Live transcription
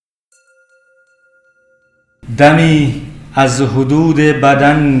دمی از حدود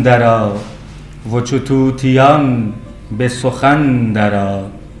بدن درآ و چو طوطیان به سخن درآ.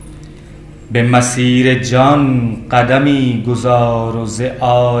 به مسیر جان قدمی گذار و ز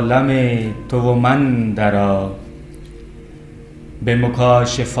عالم تو و من درآ. به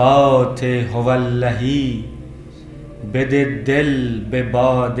مکاشفات هواللهی بده دل به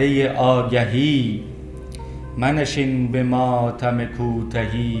باده آگهی. منشین به ماتم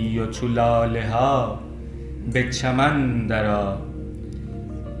کوتهی و چو لاله ها به چمن درآ.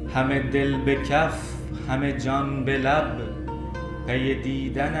 همه دل به کف همه جان به لب پی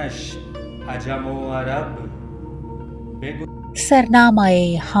دیدنش عجم و عرب.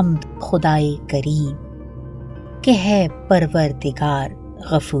 سرنامۂ حمد خدائے کریم کہ ہے پروردگار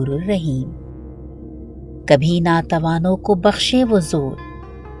غفور الرحیم. کبھی ناتوانوں کو بخشے وہ زور،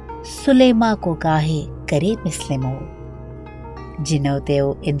 سلیما کو گاہے کرے مثل مور. جنو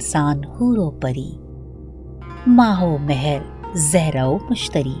دیو انسان حور و پری، ماہ و مہر زہرا و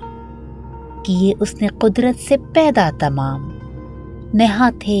مشتری. کیے اس نے قدرت سے پیدا تمام،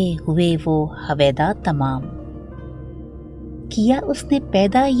 نہاتے ہوئے وہ ہویدا تمام. کیا اس نے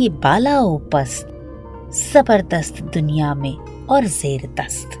پیدا یہ بالا و پست، زبردست دنیا میں اور زیر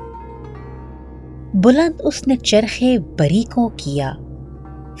دست. بلند اس نے چرخے بری کو کیا،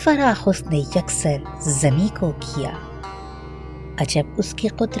 فراخ اس نے یکسر زمیں کو کیا. عجب اس کی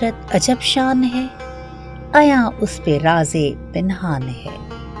قدرت عجب شان ہے، عیاں اس پہ راز پنہان ہے.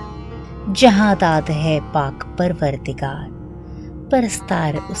 جہاں داد ہے پاک پروردگار،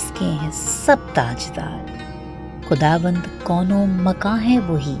 پرستار اس کے ہیں سب تاجدار. خداوند کون و مکاں ہے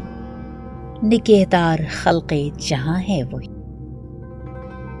وہی، نگہدار خلق جہاں ہے وہی.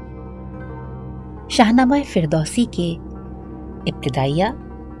 شاہنامہ فردوسی کے ابتدائیہ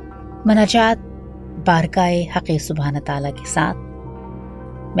مناجات بارگاہ حق سبحانہ تعالیٰ کے ساتھ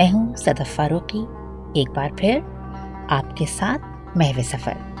میں ہوں صدف فاروقی، ایک بار پھر آپ کے ساتھ محو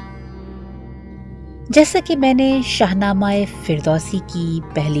سفر. جیسا کہ میں نے شاہنامہ فردوسی کی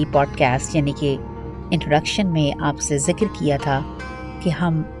پہلی پوڈ کاسٹ یعنی کہ انٹروڈکشن میں آپ سے ذکر کیا تھا کہ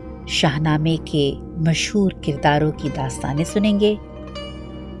ہم شاہنامے کے مشہور کرداروں کی داستانیں سنیں گے،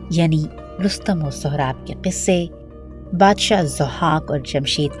 یعنی رستم و سہراب کے قصے، بادشاہ ضحاک اور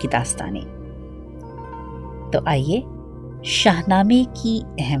جمشید کی داستانیں. تو آئیے شاہنامے کی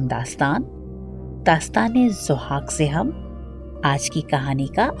اہم داستان ضحاک سے ہم آج کی کہانی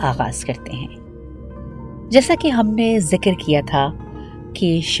کا آغاز کرتے ہیں. جیسا کہ ہم نے ذکر کیا تھا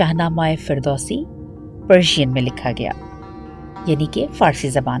کہ شاہنامہ فردوسی پرشین میں لکھا گیا، یعنی کہ فارسی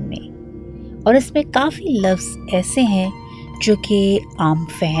زبان میں، اور اس میں کافی لفظ ایسے ہیں جو کہ عام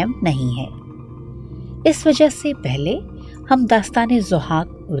فہم نہیں ہے. اس وجہ سے پہلے ہم داستان ضحاک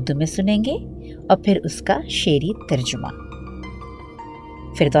اردو میں سنیں گے اور پھر اس کا شعری ترجمہ.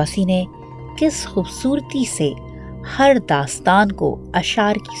 فردوسی نے کس خوبصورتی سے ہر داستان کو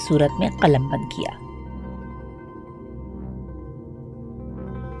اشعار کی صورت میں قلم بند کیا.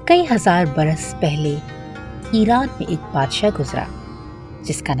 کئی ہزار برس پہلے ایران میں ایک بادشاہ گزرا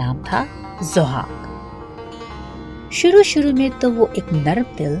جس کا نام تھا ضحاک. شروع میں تو وہ ایک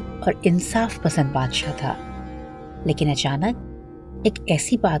نرم دل اور انصاف پسند بادشاہ تھا، لیکن اچانک ایک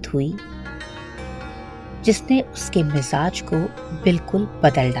ایسی بات ہوئی جس نے اس کے مزاج کو بالکل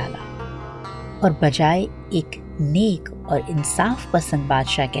بدل ڈالا، اور بجائے ایک نیک اور انصاف پسند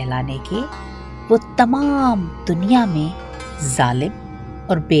بادشاہ کہلانے کے، وہ تمام دنیا میں ظالم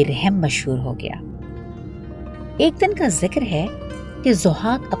اور بے رحم مشہور ہو گیا. ایک دن کا ذکر ہے کہ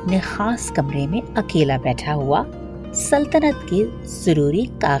ضحاک اپنے خاص کمرے میں اکیلا بیٹھا ہوا سلطنت کے ضروری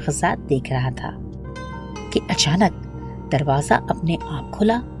کاغذات دیکھ رہا تھا کہ اچانک دروازہ اپنے آپ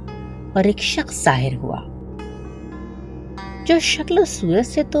کھلا اور ایک شخص ظاہر ہوا جو شکل و صورت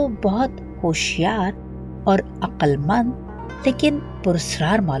سے تو بہت ہوشیار اور عقل مند لیکن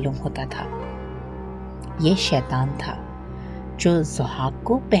پراسرار معلوم ہوتا تھا. یہ شیطان تھا جو ضحاک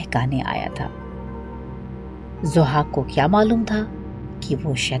کو بہکانے آیا تھا. ضحاک کو کیا معلوم تھا کہ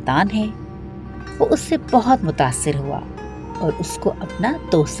وہ شیطان ہے. وہ اس سے بہت متاثر ہوا اور اس کو اپنا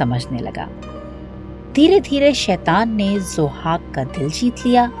دوست سمجھنے لگا. دھیرے دھیرے شیطان نے ضحاک کا دل جیت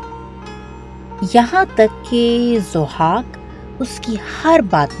لیا، یہاں تک کہ ضحاک اس کی ہر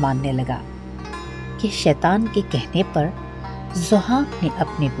بات ماننے لگا. کہ شیطان کے کہنے پر ضحاک نے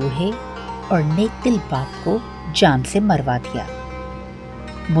اپنے بوڑھے اور نیک دل باپ کو جان سے مروا دیا.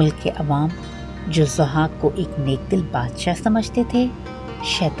 ملک کے عوام جو ضحاک کو ایک نیک دل بادشاہ سمجھتے تھے،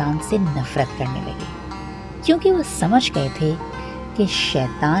 شیطان سے نفرت کرنے لگے، کیونکہ وہ سمجھ گئے تھے کہ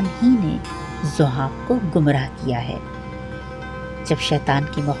شیطان ہی نے ضحاک کو گمراہ کیا ہے. جب شیطان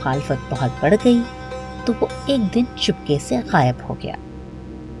کی مخالفت بہت بڑھ گئی تو وہ ایک دن چپکے سے غائب ہو گیا.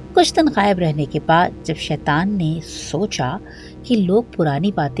 کچھ دن غائب رہنے کے بعد جب شیطان نے سوچا کہ لوگ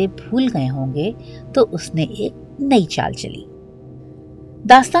پرانی باتیں بھول گئے ہوں گے تو اس نے ایک نئی چال چلی۔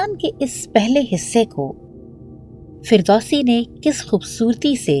 داستان کے اس پہلے حصے کو فردوسی نے کس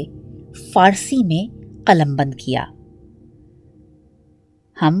خوبصورتی سے فارسی میں قلم بند کیا۔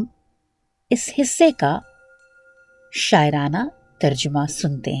 ہم اس حصے کا شاعرانہ ترجمہ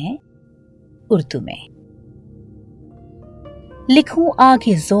سنتے ہیں اردو میں۔ لکھوں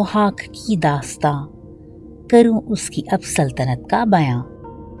آگے ضحاک کی داستاں، کروں اس کی اب سلطنت کا بیاں،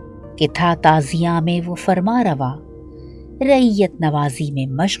 کہ تھا تازیاں میں وہ فرما روا، رعیت نوازی میں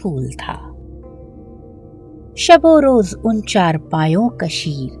مشغول تھا۔ شب و روز ان چار پایوں کا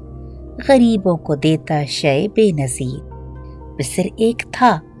شیر، غریبوں کو دیتا شے بے نظیر۔ بسر ایک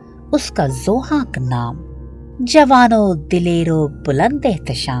تھا اس کا ضحاک نام، جوانو دلیرو بلند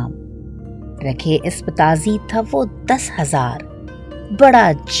احتشام۔ رکھے اسم تازی تھا وہ 10,000،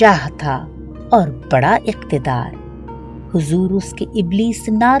 بڑا جاہ تھا اور بڑا اقتدار۔ حضور اس کے ابلیس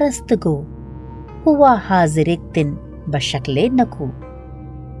نارست گو، ہوا حاضر ایک دن بشکل نکو۔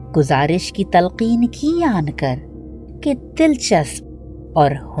 گزارش کی تلقین کی آن کر، کہ دلچسپ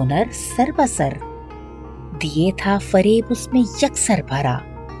اور ہنر سر بسر۔ دیے تھا فریب اس میں یکسر بھرا،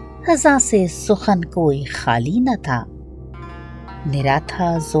 ہزا سے سخن کوئی خالی نہ تھا۔ نرا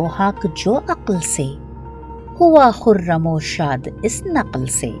تھا ضحاک جو عقل سے، ہوا خرم و شاد اس نقل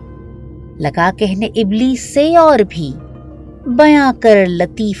سے۔ لگا کہنے ابلیس سے اور بھی، بیاں کر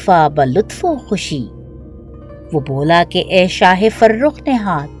لطیفہ بلطف و خوشی۔ وہ بولا کہ اے شاہ فرخ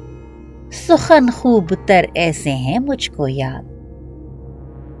نہاد، سخن خوب تر ایسے ہیں مجھ کو یاد۔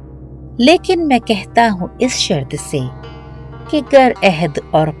 لیکن میں کہتا ہوں اس شرط سے، کہ گر عہد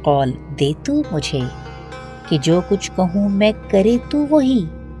اور قول دے تو مجھے، کہ جو کچھ کہوں میں کرے تو وہی،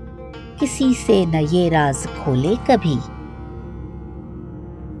 کسی سے نہ یہ راز کھولے کبھی۔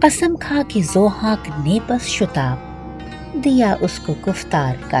 قسم کھا کے ضحاک نے بس شتاب، دیا اس کو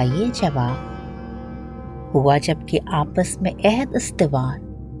گفتار کا یہ جواب۔ ہوا جب کہ آپس میں عہد استوار،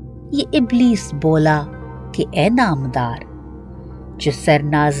 یہ ابلیس بولا کہ اے نامدار، جو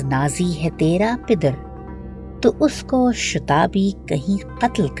سرناز نازی ہے تیرا پدر، تو اس کو شتابی کہیں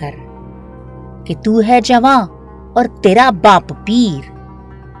قتل کر۔ کہ تو ہے جواں اور تیرا باپ پیر،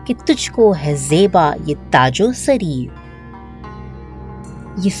 کہ تجھ کو ہے زیبا یہ تاج و سریر۔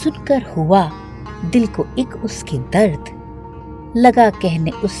 یہ سن کر ہوا دل کو ایک اس کے درد، لگا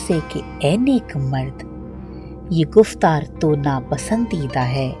کہنے اس سے کہ اے نیک مرد، یہ گفتار تو ناپسندیدہ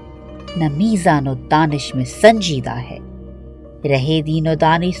ہے، نہ میزان و دانش میں سنجیدہ ہے۔ رہے دین و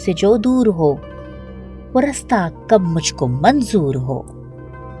دانش سے جو دور ہو، وہ رستہ کب مجھ کو منظور ہو۔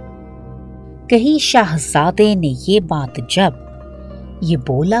 کہی شاہزادے نے یہ بات جب، یہ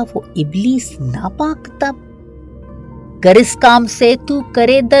بولا وہ ابلیس ناپاک تب۔ گر اس کام سے تو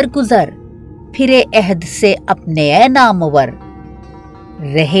کرے درگزر، پھرے عہد سے اپنے اے نامور۔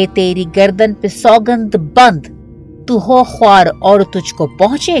 رہے تیری گردن پہ سوگند بند، تو ہو خوار اور تجھ کو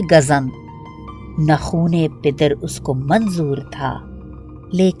پہنچے گزند۔ نہ خون پدر اس کو منظور تھا،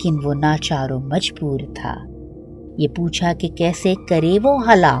 لیکن وہ ناچار و مجبور تھا۔ یہ پوچھا کہ کیسے کرے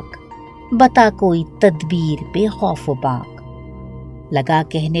وہ ہلاک، بتا کوئی تدبیر بے خوف و باک۔ لگا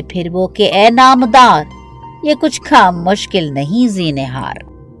کہنے پھر وہ کہ اے نامدار، یہ کچھ کام مشکل نہیں زینہار۔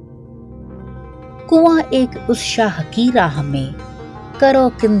 کنواں ایک اس شاہ کی راہ میں، کرو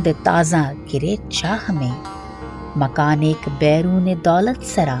کند تازہ گرے چاہ میں۔ مکان ایک بیرون دولت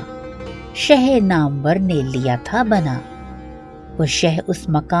سرا، شہ نامور نے لیا تھا بنا۔ وہ شہ اس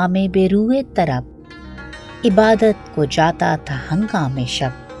مقام بے روئے طرب، عبادت کو جاتا تھا ہنگام شب۔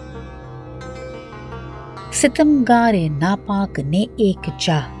 ستمگار ناپاک نے ایک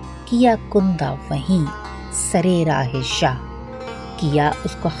چاہ، کیا کندہ وہیں سرے راہ شاہ۔ کیا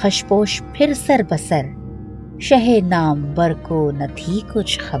اس کو خشپوش پھر سر بسر، شہ نامور کو نہ تھی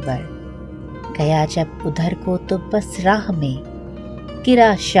کچھ خبر۔ گیا جب ادھر کو تو بس راہ میں،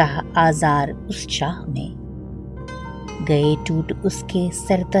 گرا شاہ آزار اس چاہ میں۔ گئے ٹوٹ اس کے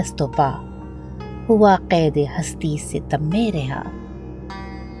سر دست و پا، ہوا قید ہستی ستم میں رہا۔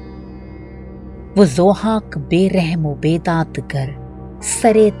 وہ ضحاک بے رحم و بے دانت گر،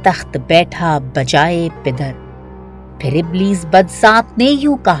 سرے تخت بیٹھا بجائے پدر۔ پھر ابلیس بدذات نے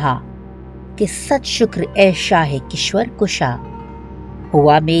یوں کہا، کہ سچ شکر اے شاہ کشور کشا۔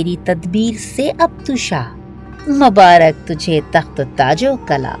 ہوا میری تدبیر سے اب تو شاہ، مبارک تجھے تخت و تاج و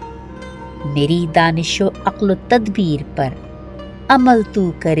کلا۔ میری دانش و عقل و تدبیر پر، عمل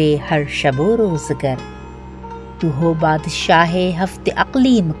تو کرے ہر شب و روز گر۔ تو ہو بادشاہ ہفت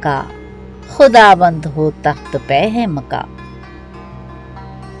اقلیم کا، خداوند ہو تخت پہم کا۔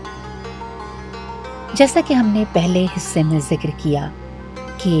 جیسا کہ ہم نے پہلے حصے میں ذکر کیا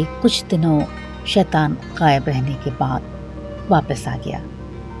کہ کچھ دنوں شیطان غائب رہنے کے بعد واپس آ گیا۔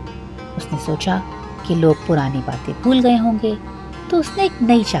 اس نے سوچا کہ لوگ پرانی باتیں بھول گئے ہوں گے، تو اس نے ایک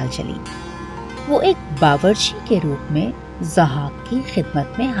نئی چال چلی۔ وہ ایک باورچی کے روپ میں ضحاک کی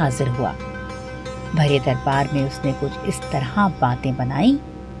خدمت میں حاضر ہوا۔ بھرے دربار میں اس نے کچھ اس طرح باتیں بنائیں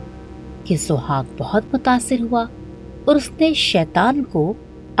کہ ضحاک بہت متاثر ہوا اور اس نے شیطان کو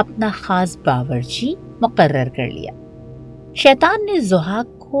اپنا خاص باورچی مقرر کر لیا۔ شیطان نے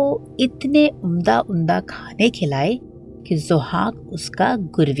ضحاک کو اتنے عمدہ کھانے کھلائے کہ ضحاک اس کا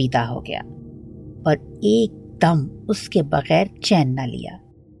گرویدہ ہو گیا اور ایک دم اس کے بغیر چین نہ لیا۔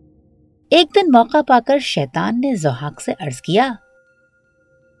 ایک دن موقع پا کر شیطان نے ضحاک سے عرض کیا،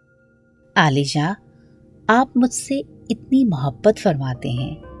 عالی جاں، آپ مجھ سے اتنی محبت فرماتے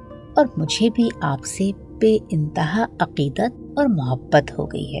ہیں اور مجھے بھی آپ سے بے انتہا عقیدت اور محبت ہو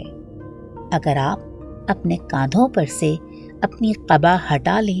گئی ہے۔ اگر آپ اپنے کاندھوں پر سے اپنی قبا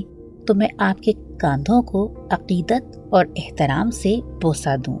ہٹا لیں تو میں آپ کے کاندھوں کو عقیدت اور احترام سے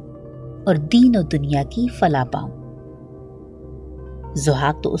بوسہ دوں اور دین و دنیا کی فلاح پاؤں۔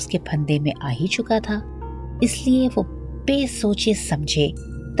 ضحاک تو اس کے پھندے میں آ ہی چکا تھا، اس لیے وہ بے سوچے سمجھے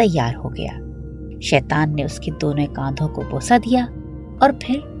تیار ہو گیا۔ شیطان نے اس کے دونوں کاندھوں کو بوسہ دیا اور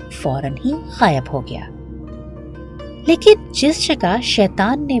پھر فوراً ہی غائب ہو گیا۔ لیکن جس جگہ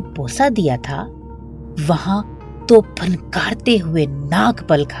شیطان نے بوسہ دیا تھا وہاں تو پھنکارتے ہوئے ناگ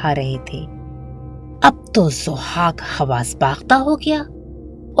بل کھا رہے تھے۔ اب تو ضحاک حواس باختہ ہو گیا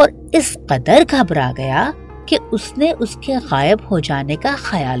اور اس قدر گھبرا گیا کہ اس نے اس کے غائب ہو جانے کا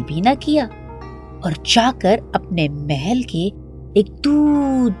خیال بھی نہ کیا اور جا کر اپنے محل کے ایک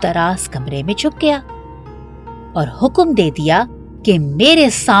دور دراز کمرے میں چھپ گیا اور حکم دے دیا کہ میرے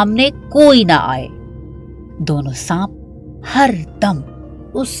سامنے کوئی نہ آئے۔ دونوں سانپ ہر دم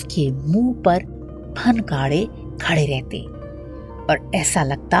اس کے منہ پر پھنکاڑے کھڑے رہتے اور ایسا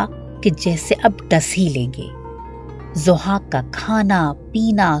لگتا کہ جیسے اب ڈس ہی لیں گے۔ ضحاک کا کھانا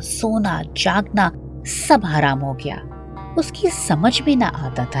پینا سونا جاگنا سب حرام ہو گیا۔ اس کی سمجھ میں نہ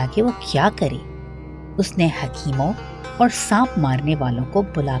آتا تھا کہ وہ کیا کرے۔ اس نے حکیموں اور سانپ مارنے والوں کو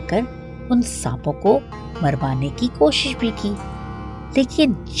بلا کر ان سانپوں کو مروانے کی کوشش بھی کی،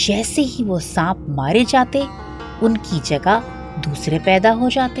 لیکن جیسے ہی وہ سانپ مارے جاتے ان کی جگہ دوسرے پیدا ہو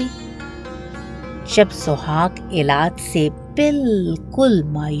جاتے۔ جب ضحاک علاج سے بالکل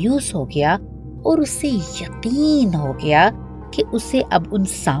مایوس ہو گیا اور اسے یقین ہو گیا کہ اسے اب ان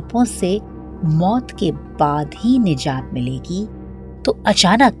سانپوں سے موت کے بعد ہی نجات ملے گی، تو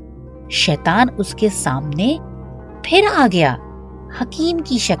اچانک شیطان اس کے سامنے پھر آ گیا حکیم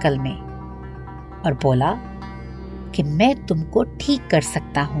کی شکل میں اور بولا کہ میں تم کو ٹھیک کر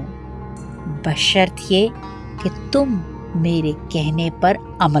سکتا ہوں، بشرط یہ کہ تم میرے کہنے پر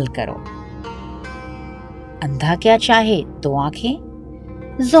عمل کرو۔ اندھا کیا چاہے دو آنکھیں۔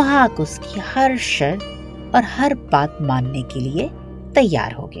 ضحاک اس کی ہر شرط اور ہر بات ماننے کے لیے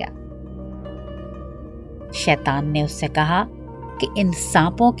تیار ہو گیا۔ شیطان نے اس سے کہا کہ ان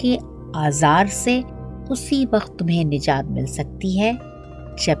سانپوں کے آزار سے اسی وقت تمہیں نجات مل سکتی ہے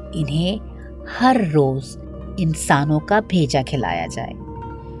جب انہیں ہر روز انسانوں کا بھیجا کھلایا جائے۔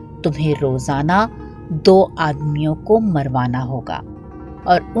 تمہیں روزانہ 2 آدمیوں کو مروانا ہوگا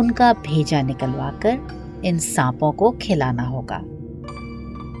اور ان کا بھیجا نکلوا کر ان سانپوں کو کھلانا ہوگا،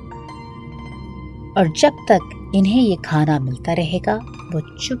 اور جب تک انہیں یہ کھانا ملتا رہے گا وہ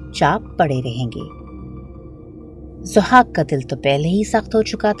چپ چاپ پڑے رہیں گے۔ ضحاک کا دل تو پہلے ہی سخت ہو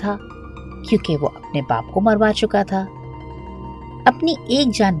چکا تھا کیونکہ وہ اپنے باپ کو مروا چکا تھا۔ اپنی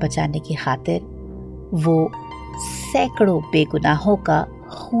ایک جان بچانے کی خاطر وہ سینکڑوں بے گناہوں کا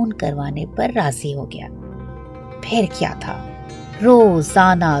خون کروانے پر راضی ہو گیا۔ پھر کیا تھا،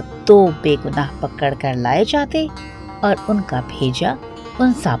 روزانہ 2 بے گناہ پکڑ کر لائے جاتے اور ان کا بھیجا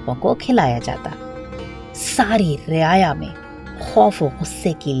ان سانپوں کو کھلایا جاتا۔ ساری رعایا میں خوف و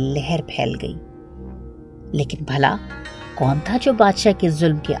غصے کی لہر پھیل گئی، لیکن بھلا کون تھا جو بادشاہ کے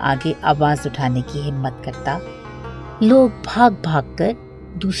ظلم کے آگے آواز اٹھانے کی ہمت کرتا؟ لوگ بھاگ بھاگ کر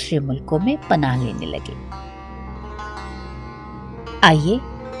دوسرے ملکوں میں پناہ لینے لگے۔ آئیے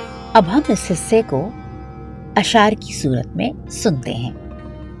اب ہم اس حصے کو اشعار کی صورت میں سنتے ہیں۔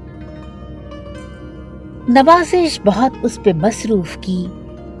 نوازش بہت اس پہ مصروف کی،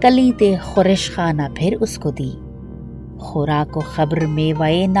 کلید خورش خانہ پھر اس کو دی۔ خوراک و خبر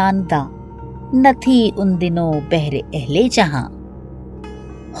میوائے نانداں، نہ تھی ان دنوں بہر اہل جہاں۔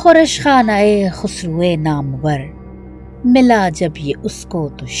 خورش خانہ خسروے نامور، ملا جب یہ اس کو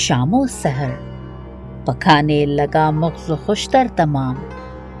تو شام و سحر۔ پکانے لگا مغز و خوشتر تمام،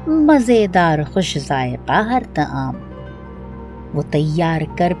 مزیدار خوش ذائقہ ہر طعام۔ وہ تیار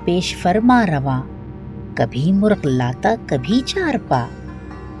کر پیش فرما رواں، کبھی مرغ لاتا کبھی چارپا۔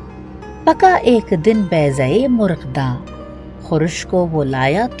 پکا ایک دن بیضے مرغداں، خورش کو وہ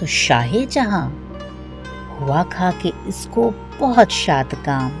لایا تو شاہ جہاں، ہوا کھا کے اس کو بہت شاد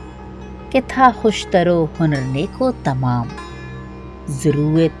کام، کہ تھا خوش ترو ہنر نیک و تمام۔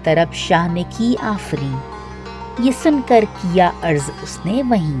 ضروع طرب شاہ نے کی آفرین، یہ سن کر کیا عرض اس نے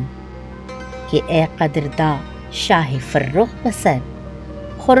وہیں، کہ اے قدرداں شاہ فرخ بسر،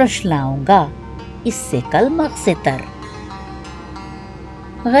 خورش لاؤں گا اس سے کل مغز تر۔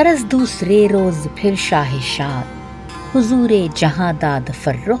 غرض دوسرے روز پھر شاہ شاد، حضور جہاں داد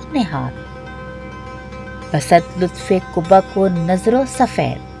فرخ نے ہاتھ، بسط لطف کبک و نظر و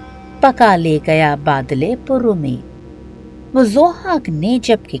سفید، پکا لے گیا بادل پر امید۔ وہ ضحاک نے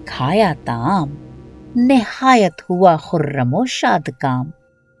جب کہ کھایا طعام، نہایت ہوا خرم و شاد کام۔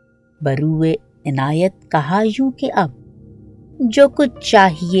 بروئے عنایت کہا یوں کہ اب، جو کچھ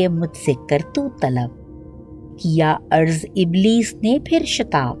چاہیے مجھ سے کر تو طلب۔ کیا عرض ابلیس نے پھر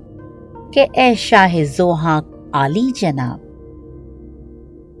شتاب، کہ اے شاہ ضحاک عالی جناب،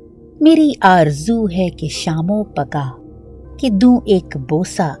 میری آرزو ہے کہ شام و پگاہ، کہ دوں ایک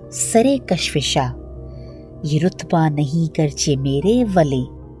بوسہ سرے کشفشا۔ یہ رتبہ نہیں گرچہ میرے ولے،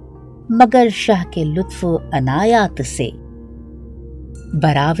 مگر شاہ کے لطف و عنایات سے۔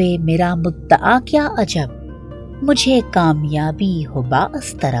 براوے میرا مدعا کیا عجب، مجھے کامیابی ہو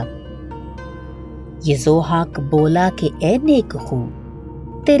بااضطرب۔ یہ ضحاک بولا کہ اے نیک خو،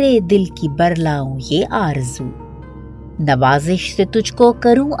 تیرے دل کی برلاؤں یہ آرزو۔ نوازش سے تجھ کو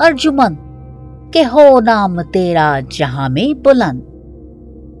کروں ارجمند، کہ ہو نام تیرا جہاں میں بلند۔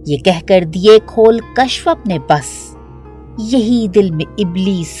 یہ کہہ کر دیے کھول کشف اپنے بس، یہی دل میں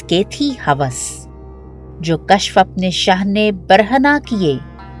ابلیس کے تھی ہوس۔ جو کشف اپنے شاہ نے برہنہ کیے،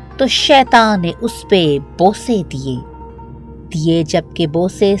 تو شیطان نے اس پہ بوسے دیے جب کہ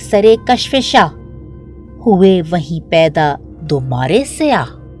بوسے سرے کشف شاہ، ہوئے وہیں پیدا دو مارے سیاہ۔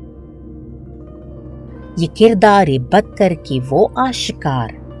 یہ کردار بد کر کے وہ آشکار،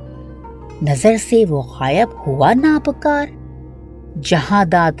 نظر سے وہ غائب ہوا نابکار۔ جہاں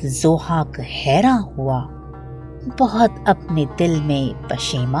داد ضحاک حیراں ہوا، بہت اپنے دل میں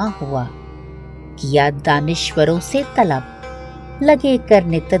پشیماں ہوا۔ کیا دانشوروں سے طلب، لگے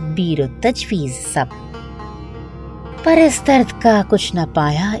کرنے تدبیر و تجویز سب۔ پر اس درد کا کچھ نہ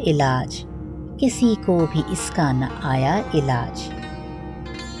پایا علاج، کسی کو بھی اس کا نہ آیا علاج۔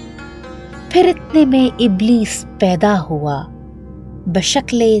 پھر اتنے میں ابلیس پیدا ہوا،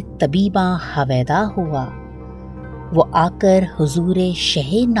 بشکل طبیباں ہویدا ہوا۔ وہ آ کر حضور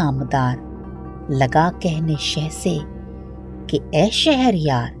شہ نامدار، لگا کہنے شہ سے کہ اے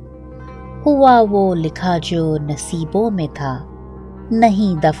شہریار۔ ہوا وہ لکھا جو نصیبوں میں تھا،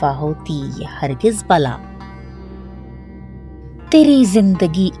 نہیں دفع ہوتی یہ ہرگز بلا۔ تیری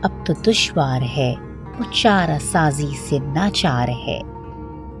زندگی اب تو دشوار ہے، وہ چارہ سازی سے ناچار ہے۔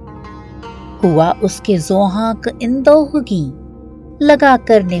 ہوا اس کے ضحاک اندوہگی، لگا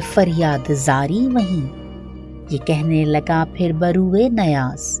کرنے فریاد زاری وہیں۔ یہ کہنے لگا پھر بروئے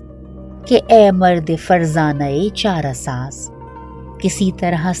نیاز، کہ اے مرد فرزانہ چارہ ساز، کسی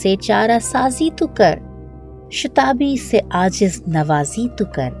طرح سے چارہ سازی تو کر، شتابی سے عاجز نوازی تو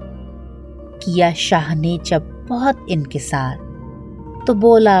کر۔ کیا شاہ نے جب بہت انکسار، تو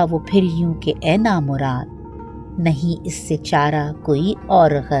بولا وہ پھر یوں کہ اے نامراد، نہیں اس سے چارہ کوئی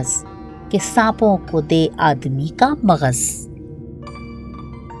اور غز، کہ سانپوں کو دے آدمی کا مغز۔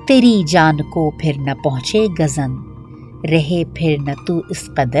 تیری جان کو پھر نہ پہنچے گزن، رہے پھر نہ تو اس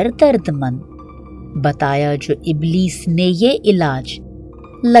قدر درد مند۔ بتایا جو ابلیس نے یہ علاج،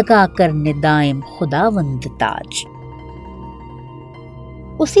 لگا کرنے دائم خداوند تاج۔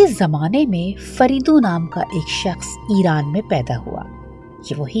 اسی زمانے میں فریدو نام کا ایک شخص ایران میں پیدا ہوا۔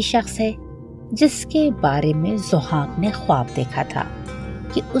 یہ وہی شخص ہے جس کے بارے میں ضحاک نے خواب دیکھا تھا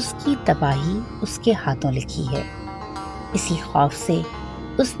کہ اس کی تباہی اس کے ہاتھوں لکھی ہے۔ اسی خوف سے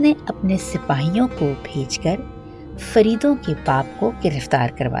اس نے اپنے سپاہیوں کو بھیج کر فریدوں کے باپ کو گرفتار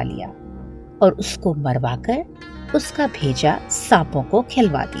کروا لیا، اور اس کو مروا کر اس کا بھیجا سانپوں کو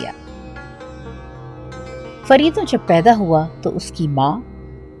کھلوا دیا۔ فریدوں جب پیدا ہوا تو اس کی ماں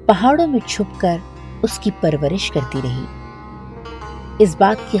پہاڑوں میں چھپ کر اس کی پرورش کرتی رہی۔ اس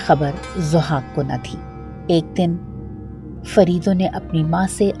بات کی خبر ضحاک کو نہ تھی۔ ایک دن فریدوں نے اپنی ماں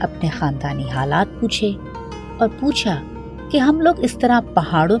سے اپنے خاندانی حالات پوچھے، اور پوچھا کہ ہم لوگ اس طرح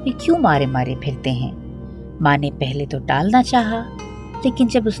پہاڑوں میں کیوں مارے مارے پھرتے ہیں۔ ماں نے پہلے تو ٹالنا چاہا، لیکن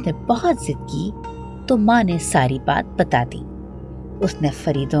جب اس نے بہت ضد کی تو ماں نے ساری بات بتا دی۔ اس نے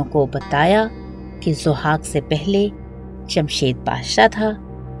فریدوں کو بتایا کہ ضحاک سے پہلے جمشید بادشاہ تھا،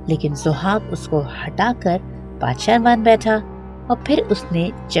 لیکن ضحاک اس کو ہٹا کر بادشاہ بن بیٹھا، اور پھر اس نے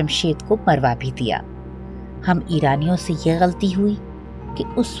جمشید کو مروا بھی دیا۔ ہم ایرانیوں سے یہ غلطی ہوئی کہ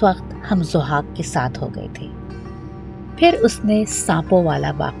اس وقت ہم ضحاک کے ساتھ ہو گئے تھے۔ پھر اس نے سانپوں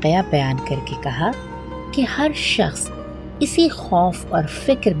والا واقعہ بیان کر کے کہا کہ ہر شخص اسی خوف اور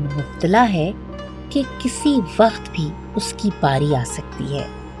فکر میں مبتلا ہے کہ کسی وقت بھی اس کی باری آ سکتی ہے۔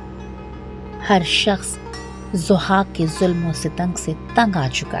 ہر شخص ضحاک کے ظلم و ستم سے تنگ آ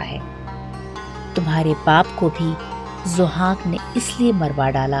چکا ہے۔ تمہارے باپ کو بھی ضحاک نے اس لیے مروا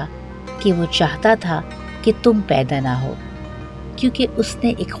ڈالا کہ وہ چاہتا تھا کہ تم پیدا نہ ہو، کیونکہ اس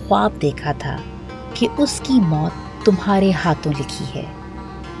نے ایک خواب دیکھا تھا کہ اس کی موت تمہارے ہاتھوں لکھی ہے۔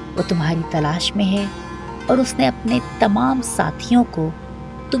 وہ تمہاری تلاش میں ہے اور اس نے اپنے تمام ساتھیوں کو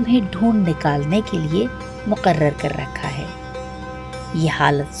تمہیں ڈھونڈ نکالنے کے لیے مقرر کر رکھا ہے۔ یہ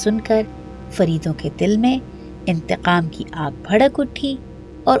حالت سن کر فریدوں کے دل میں انتقام کی آگ بھڑک اٹھی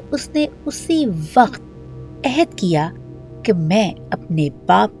اور اس نے اسی وقت عہد کیا کہ میں اپنے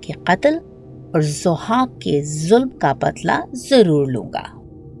باپ کے قتل اور ضحاک کے ظلم کا بدلہ ضرور لوں گا۔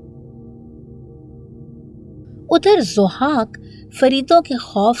 ادھر ضحاک فریدوں کے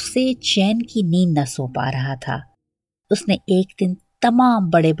خوف سے چین کی نیند نہ سو پا رہا تھا۔ اس نے ایک دن تمام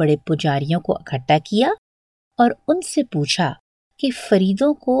بڑے بڑے پجاریوں کو اکٹھا کیا اور ان سے پوچھا کہ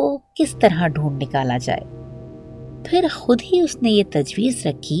فریدوں کو کس طرح ڈھونڈ نکالا جائے۔ پھر خود ہی اس نے یہ تجویز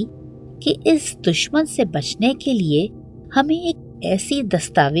رکھی کہ اس دشمن سے بچنے کے لیے ہمیں ایک ایسی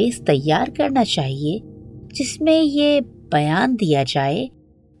دستاویز تیار کرنا چاہیے جس میں یہ بیان دیا جائے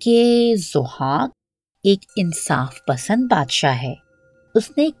کہ ضحاک ایک انصاف پسند بادشاہ ہے۔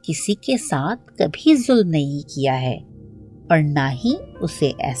 اس نے کسی کے ساتھ کبھی ظلم نہیں کیا ہے اور نہ ہی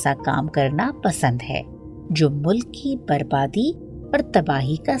اسے ایسا کام کرنا پسند ہے جو ملک کی بربادی اور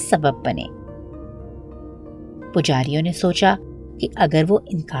تباہی کا سبب بنے۔ پجاریوں نے سوچا کہ اگر وہ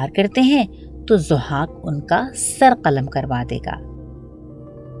انکار کرتے ہیں تو ضحاک ان کا سر قلم کروا دے گا۔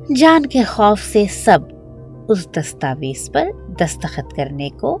 جان کے خوف سے سب اس دستاویز پر دستخط کرنے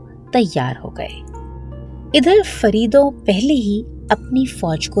کو تیار ہو گئے۔ ادھر فریدوں پہلے ہی اپنی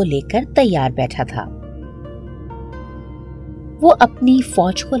فوج کو لے کر تیار بیٹھا تھا۔ وہ اپنی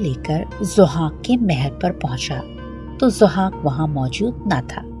فوج کو لے کر ضحاک کے محل پر پہنچا تو ضحاک وہاں موجود نہ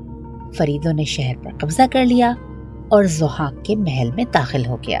تھا۔ فریدوں نے شہر پر قبضہ کر لیا اور ضحاک کے محل میں داخل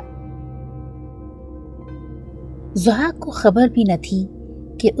ہو گیا۔ ضحاک کو خبر بھی نہ تھی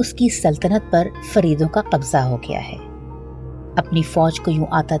کہ اس کی سلطنت پر فریدوں کا قبضہ ہو گیا ہے۔ اپنی فوج کو یوں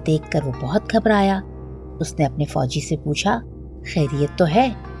آتا دیکھ کر وہ بہت گھبرایا۔ اس نے اپنے فوجی سے پوچھا، خیریت تو ہے؟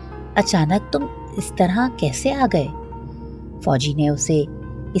 اچانک تم اس طرح کیسے آ گئے؟ فوجی نے اسے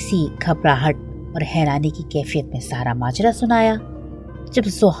اسی گھبراہٹ اور حیرانی کی کیفیت میں سارا ماجرا سنایا۔ جب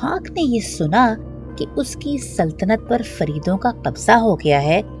ضحاک نے یہ سنا کہ اس کی سلطنت پر فریدوں کا قبضہ ہو گیا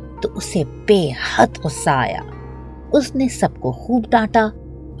ہے تو اسے بے حد غصہ آیا۔ اس نے سب کو خوب ڈانٹا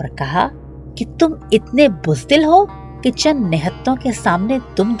اور کہا کہ تم اتنے بزدل ہو کہ چند نہتوں کے سامنے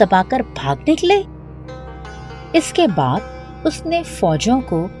دم دبا کر بھاگ نکلے۔ اس کے بعد اس نے فوجوں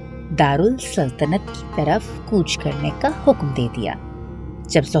کو دارالسلطنت کی طرف کوچ کرنے کا حکم دے دیا۔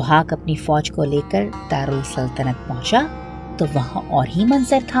 جب ضحاک اپنی فوج کو لے کر دارالسلطنت پہنچا تو وہاں اور ہی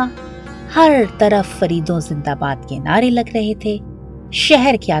منظر تھا۔ ہر طرف فریدوں زندہ باد کے نعرے لگ رہے تھے۔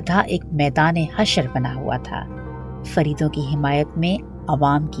 شہر کیا تھا، ایک میدان حشر بنا ہوا تھا۔ فریدوں کی حمایت میں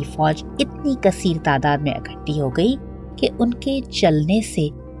عوام کی فوج اتنی کثیر تعداد میں اکٹھی ہو گئی کہ ان کے چلنے سے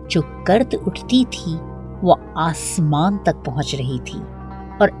جو گرد اٹھتی تھی وہ آسمان تک پہنچ رہی تھی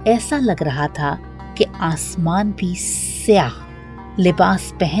اور ایسا لگ رہا تھا کہ آسمان بھی سیاہ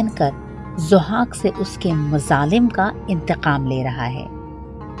لباس پہن کر ضحاک سے اس کے مظالم کا انتقام لے رہا ہے۔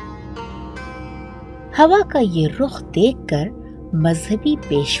 ہوا کا یہ رخ دیکھ کر مذہبی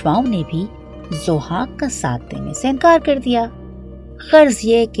پیشواؤں نے بھی ضحاک کا ساتھ دینے سے انکار کر دیا۔ غرض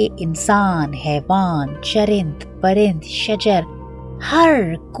یہ کہ انسان، حیوان، چرند، پرند، شجر،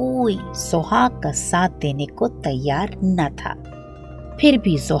 ہر کوئی ضحاک کا ساتھ دینے کو تیار نہ تھا۔ پھر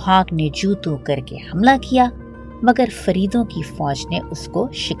بھی ضحاک نے جو تو کر کے حملہ کیا، مگر فریدوں کی فوج نے اس کو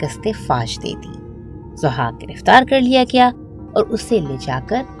شکست فاش دے دی۔ ضحاک گرفتار کر لیا گیا اور اسے لے جا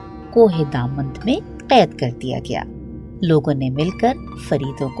کر کوہ دامند میں قید کر دیا گیا۔ لوگوں نے مل کر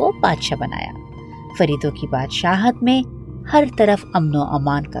فریدوں کو بادشاہ بنایا۔ فریدوں کی بادشاہت میں ہر طرف امن و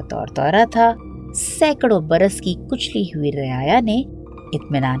امان کا دور دورہ تھا۔ سینکڑوں برس کی کچلی ہوئی رعایا نے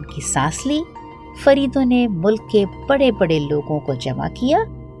اطمینان کی سانس لی۔ فریدوں نے ملک کے بڑے بڑے لوگوں کو جمع کیا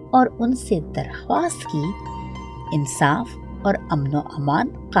اور ان سے درخواست کی انصاف اور امن و امان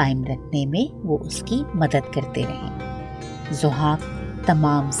قائم رکھنے میں وہ اس کی مدد کرتے رہیں۔ ضحاک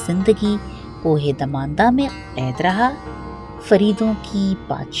تمام زندگی کوہ دماندہ میں قید رہا۔ فریدوں کی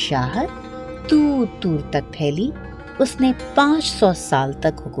بادشاہت دور دور تک پھیلی۔ اس نے 500 سال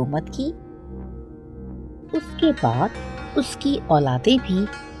تک حکومت کی۔ اس کے بعد اس کی اولادیں بھی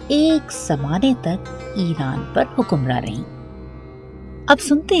ایک زمانے تک ایران پر حکمراں رہیں۔ اب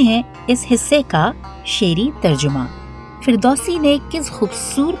سنتے ہیں اس حصے کا شعری ترجمہ۔ فردوسی نے کس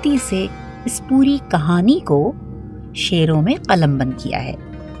خوبصورتی سے اس پوری کہانی کو شعروں میں قلم بند کیا ہے۔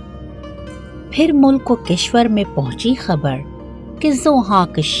 پھر ملک و کشور میں پہنچی خبر کہ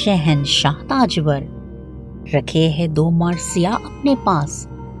ضحاک شہنشاہ تاجور رکھے ہے 2 مارسیا اپنے پاس،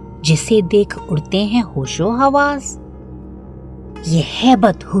 جسے دیکھ اڑتے ہیں ہوش و حواس۔ یہ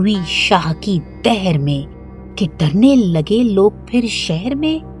ہیبت ہوئی شاہ کی دہر میں کہ ڈرنے لگے لوگ پھر شہر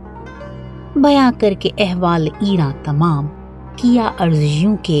میں۔ بیاں کر کے احوال ایراں تمام کیا عرض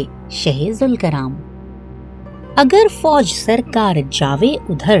یوں کہ شہ ذوالکرام۔ اگر فوج سرکار جاوے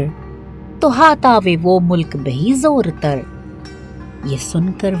ادھر تو ہاتھ آوے وہ ملک بہی زور تر۔ یہ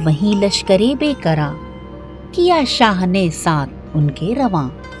سن کر وہیں لشکرے بے کرا کیا شاہ نے ساتھ ان کے رواں۔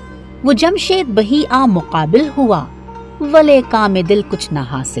 وہ جمشید بہی آ مقابل ہوا ولے کام دل کچھ نہ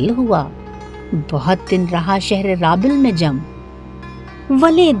حاصل ہوا۔ بہت دن رہا شہر رابل میں جم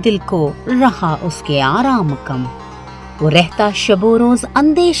ولے دل کو رہا اس کے آرام کم۔ وہ رہتا شب و روز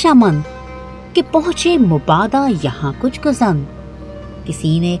اندیشہ مند کہ پہنچے مبادا یہاں کچھ گزند۔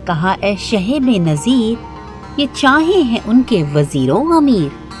 کسی نے کہا اے شہ بے نظیر یہ چاہے ہیں ان کے وزیر و امیر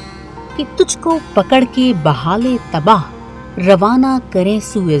کہ تجھ کو پکڑ کے بحالے تباہ روانہ کریں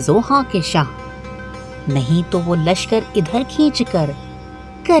سوئے ضحاک کے شاہ۔ نہیں تو وہ لشکر ادھر کھینچ کر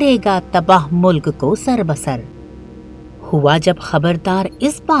کرے گا تباہ ملک کو سر بسر۔ ہوا جب خبردار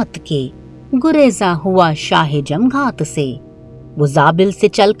اس بات کے گریزاں ہوا شاہ جمگھات سے۔ وہ زابل سے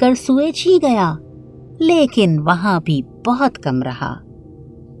چل کر سوئے چھی گیا لیکن وہاں بھی بہت کم رہا۔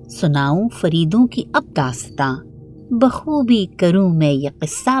 سناؤں فریدوں کی اب داستاں بخوبی کروں میں یہ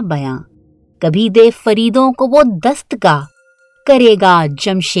قصہ بیاں۔ کبھی دے فریدوں کو وہ دستگاہ کرے گا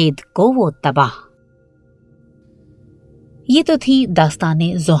جمشید کو وہ تباہ۔ یہ تو تھی داستان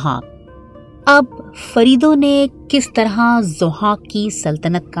ضحاک۔ اب فریدوں نے کس طرح ضحاک کی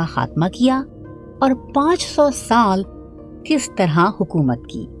سلطنت کا خاتمہ کیا اور 500 سال کس طرح حکومت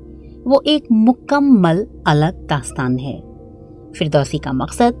کی، وہ ایک مکمل الگ داستان ہے۔ فردوسی کا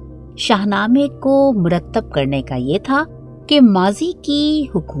مقصد شاہنامے کو مرتب کرنے کا یہ تھا کہ ماضی کی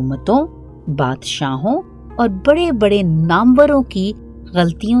حکومتوں، بادشاہوں اور بڑے بڑے ناموروں کی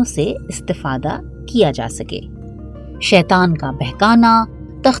غلطیوں سے استفادہ کیا جا سکے۔ شیطان کا بہکانا،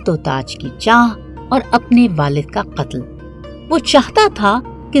 تخت و تاج کی چاہ اور اپنے والد کا قتل۔ وہ چاہتا تھا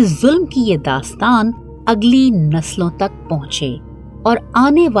کہ ظلم کی یہ داستان اگلی نسلوں تک پہنچے اور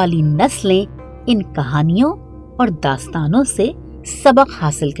آنے والی نسلیں ان کہانیوں اور داستانوں سے سبق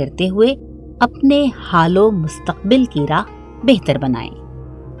حاصل کرتے ہوئے اپنے حال و مستقبل کی راہ بہتر بنائیں۔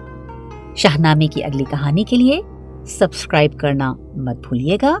 شاہنامے کی اگلی کہانی کے لیے سبسکرائب کرنا مت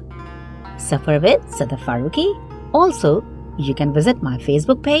بھولیے گا۔ سفر with Sadaf Farooqui. Also, you can visit my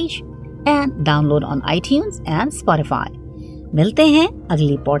Facebook page and download on iTunes and Spotify. ملتے ہیں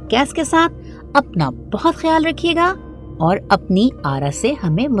اگلی پوڈ کاسٹ کے ساتھ۔ اپنا بہت خیال رکھیے گا اور اپنی آرا سے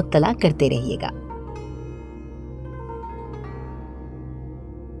ہمیں مطلع کرتے رہیے گا۔